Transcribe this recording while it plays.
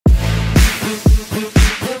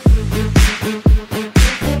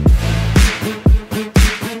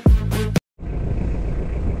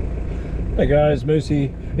Hey guys, Moosey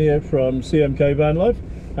here from CMKvanlife,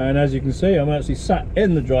 and as you can see I'm actually sat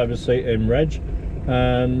in the driver's seat in Reg,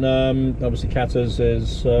 and obviously Catters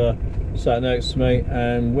is sat next to me,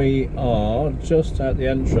 and we are just at the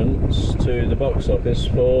entrance to the box office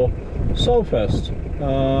for Solfest,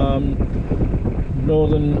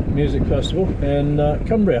 Northern Music Festival in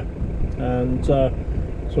Cumbria, and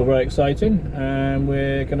it's all very exciting, and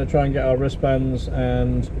we're going to try and get our wristbands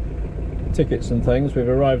and tickets and things. We've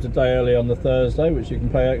arrived a day early on the Thursday, which you can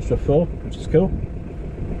pay extra for, which is cool.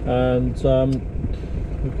 And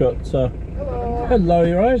we've got hello,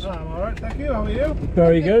 you right? I'm alright, thank you. How are you?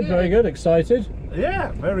 Very good, very good. Excited?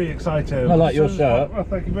 Yeah, very excited. I like your shirt. Well,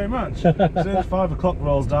 thank you very much. As soon as 5 o'clock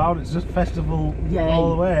rolls down, it's just festival all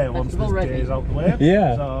the way once this day is out the way.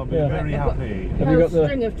 Yeah. So I'll be very happy. Have you got the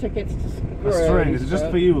string of tickets to a string? Is it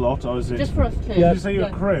just for you lot, or is it just for us two? Yeah. Did you say you're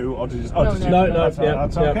a crew, or did you? Oh, no,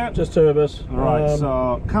 that's okay. Just two of us. Right.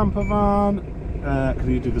 So camper van.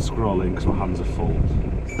 Can you do the scrolling because my hands are full?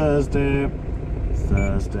 Thursday.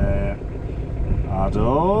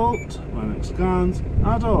 Adult, when it scans,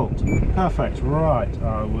 adult. Perfect, right,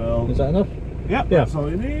 I will. Is that enough? Yep, yeah, that's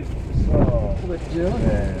all you need. So,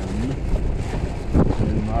 then,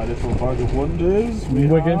 in my little bag of wonders, we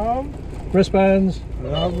have wristbands. We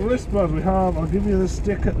have wristbands, I'll give you the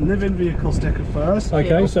sticker, living vehicle sticker first.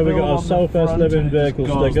 Okay, so we've got our Solfest living vehicle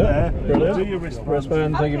sticker. There. Brilliant. Do your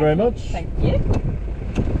wristband, thank you very much. Thank you.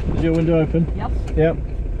 Is your window open? Yep. Yep.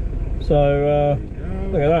 So,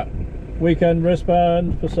 look at that. Weekend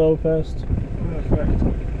wristband for Solfest. Perfect.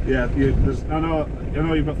 Yeah, I know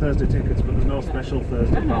you've got Thursday tickets, but there's no special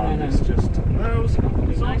Thursday band. It's just those.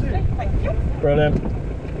 Thank you. Brilliant.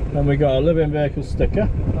 And we got a living vehicle sticker.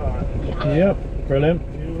 Right. Yep. Brilliant.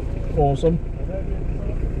 Awesome.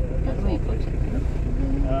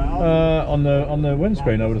 On the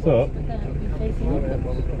windscreen, I would have thought.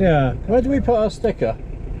 Yeah. Where do we put our sticker?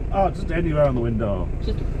 Oh, just anywhere on the window.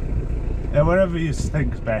 Wherever you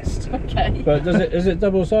think's best. Okay. But is it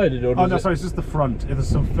double-sided, or? Oh no, sorry, it's just the front. There's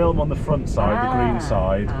some film on the front side, the green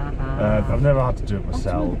side. I've never had to do it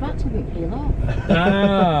myself.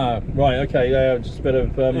 Right. Okay. Yeah, just a bit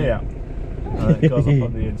of. Yeah. It goes up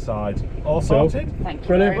on the inside. All sorted. Thank you.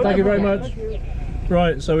 Brilliant. Thank you very much.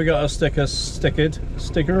 Right. So we got our sticker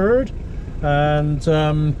stickered, and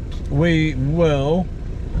we will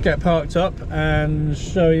get parked up and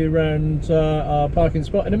show you around our parking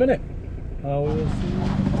spot in a minute.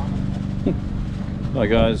 Hi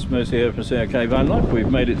guys, Moosey here from CMKvanlife. We've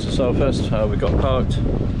made it to Solfest. We got parked,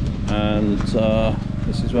 and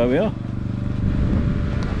this is where we are.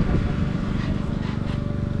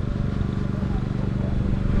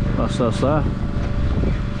 That's us there.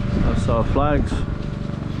 That's our flags.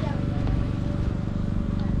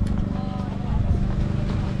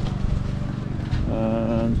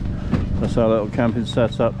 And that's our little camping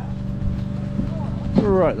setup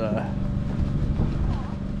right there.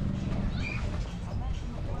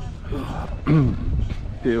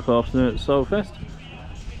 Beautiful afternoon at Solfest,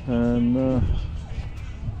 and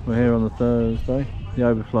we're here on the Thursday. The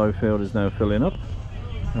overflow field is now filling up,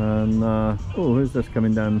 and oh, who's this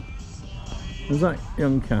coming down? Is that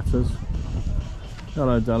young Catters?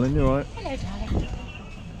 Hello darling, you alright? Hello darling.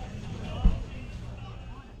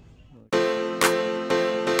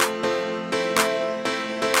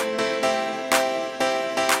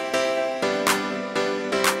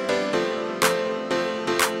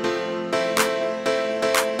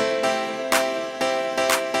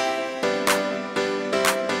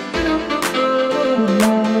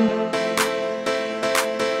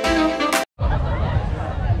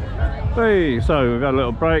 Hey, so we've had a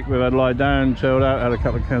little break, we've had a lie down, chilled out, had a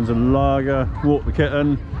couple of cans of lager, walked the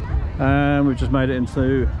kitten, and we've just made it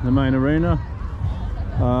into the main arena.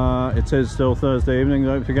 It is still Thursday evening,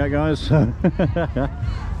 don't forget guys.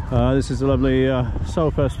 This is the lovely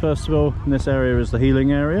Solfest festival, and this area is the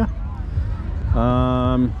healing area.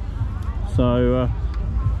 So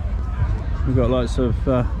we've got lots of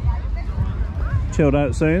chilled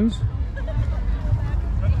out scenes.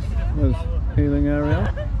 There's healing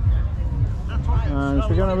area. And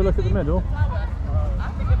should we go and have a look at the middle?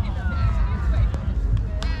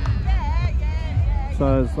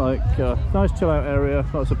 So it's like a nice chill out area,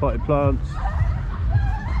 lots of potted plants,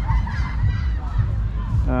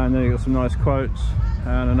 and then you've got some nice quotes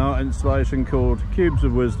and an art installation called Cubes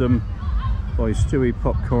of Wisdom by Stewie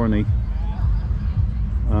Popcorny.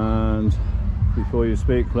 And before you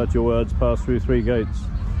speak, let your words pass through 3 gates.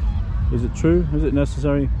 Is it true? Is it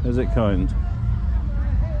necessary? Is it kind?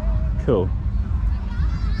 Cool.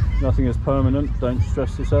 Nothing is permanent, don't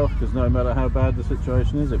stress yourself, because no matter how bad the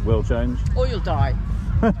situation is, it will change. Or you'll die.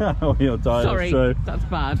 When you're tired, Sorry, it's true. that's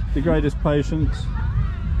bad. The greatest patience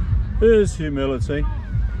is humility.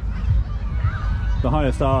 The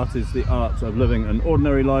highest art is the art of living an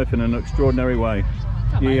ordinary life in an extraordinary way.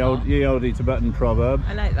 Ye olde Tibetan proverb.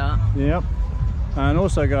 I like that. Yep. And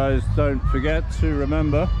also, guys, don't forget to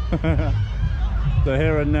remember the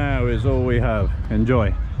here and now is all we have.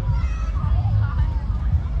 Enjoy.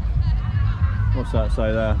 What's that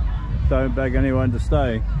say there? Don't beg anyone to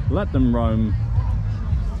stay. Let them roam.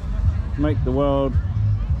 Make the world.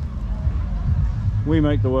 We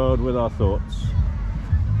make the world with our thoughts.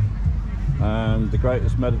 And the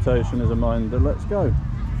greatest meditation is a mind that lets go.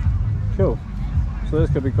 Cool. So this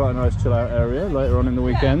could be quite a nice chill out area later on in the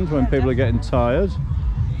weekend when people are getting tired.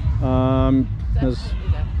 There's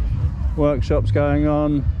workshops going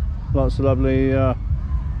on, lots of lovely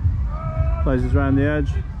places around the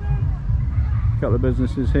edge. A couple of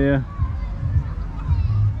businesses here.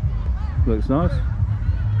 Looks nice.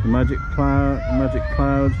 The magic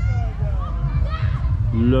cloud.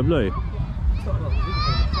 Lovely.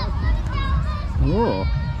 Oh.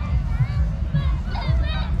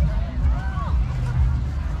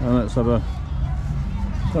 And let's have a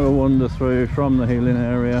wander through from the healing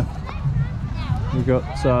area. We've got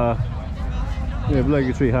the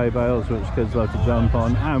obligatory hay bales which kids love to jump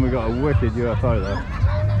on, and we've got a wicked UFO there.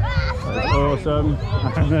 That's awesome.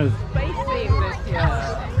 And there's Space theme this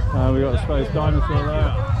year. we've got a space dinosaur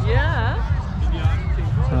there. Yeah.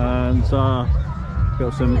 And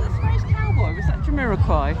got some Space Cowboy, was that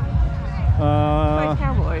Jamiroquai? Space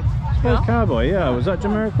Cowboy. Space Cowboy, yeah. Was that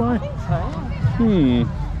Jamiroquai? I think so.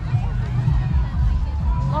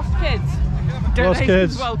 Lost kids. Lost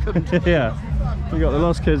kids. Welcome. Yeah. We got the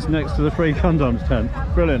lost kids next to the free condoms tent.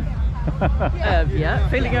 Brilliant. Yeah,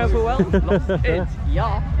 feeling overwhelmed. Lost kids.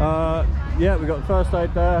 Yeah. Yeah, we got first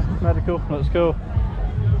aid there, medical, that's cool.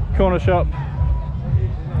 Corner shop.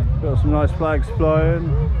 Got some nice flags flying.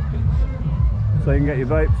 So you can get your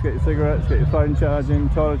vapes, get your cigarettes, get your phone charging,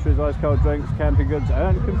 toiletries, ice cold drinks, camping goods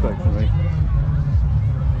and confectionery.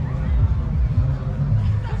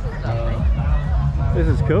 This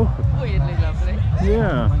is cool. Weirdly lovely.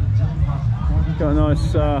 Yeah. Got a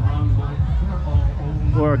nice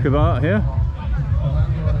work of art here.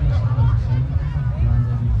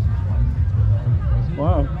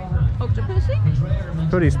 Wow. Octopussy?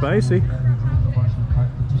 Pretty spacey.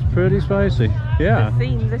 It's pretty spacey. Yeah. The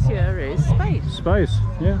theme this year is space. Space,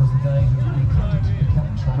 yeah.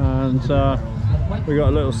 And we got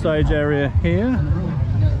a little stage area here.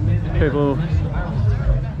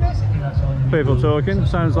 People talking.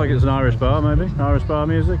 Sounds like it's an Irish bar, maybe. Irish bar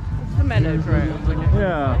music. It's the Meadowdrome, wouldn't it?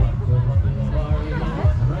 Yeah.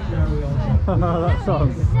 That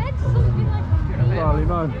song. Barley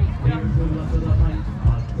Moan.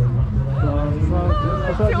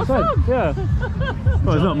 That's what you said. Yeah.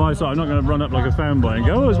 Well, it's not my song. I'm not going to run up like a fanboy and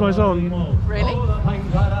go, "Oh, it's my song." Really?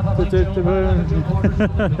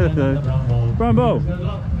 Rambo.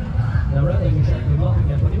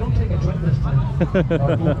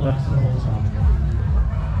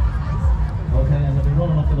 Okay, and they'll be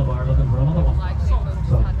rolling up to the bar looking for another one.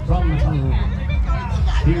 So, from the top.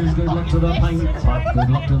 Here's good luck to the pint pot, good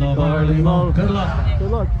luck to the barley malt, good luck.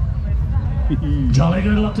 Good luck. Jolly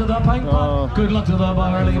good luck to the pint pot, good luck to the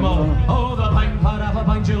barley malt. Oh, the pint pot, half a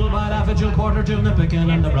pint, Jill, bite, half a Jill, quarter, Jill, the pickin'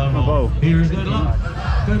 and the brown malt. Here's good luck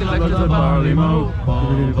to the barley malt.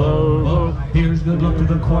 Here's good luck to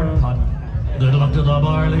the quart pot, good luck to the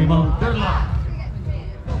barley malt, good luck.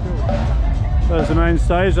 There's the main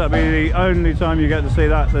stage. That'll be the only time you get to see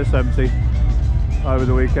that this empty over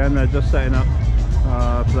the weekend. They're just setting up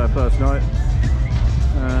for their first night,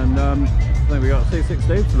 and I think we got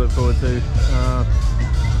C16 to look forward to.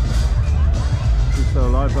 He's still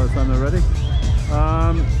alive by the time they're ready.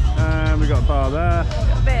 And we got a bar there.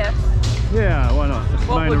 A beer. Yeah, why not? It's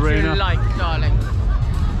the What main would arena. you like, darling?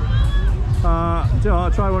 Do you know,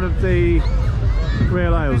 I'll try one of the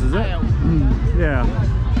real ales, is it? Ale. Yeah.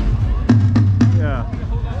 Yeah.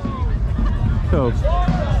 Cool.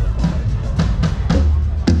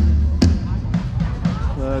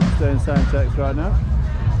 So just doing sound checks right now.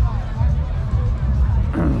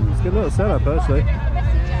 It's a good little setup actually.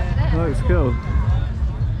 Looks cool.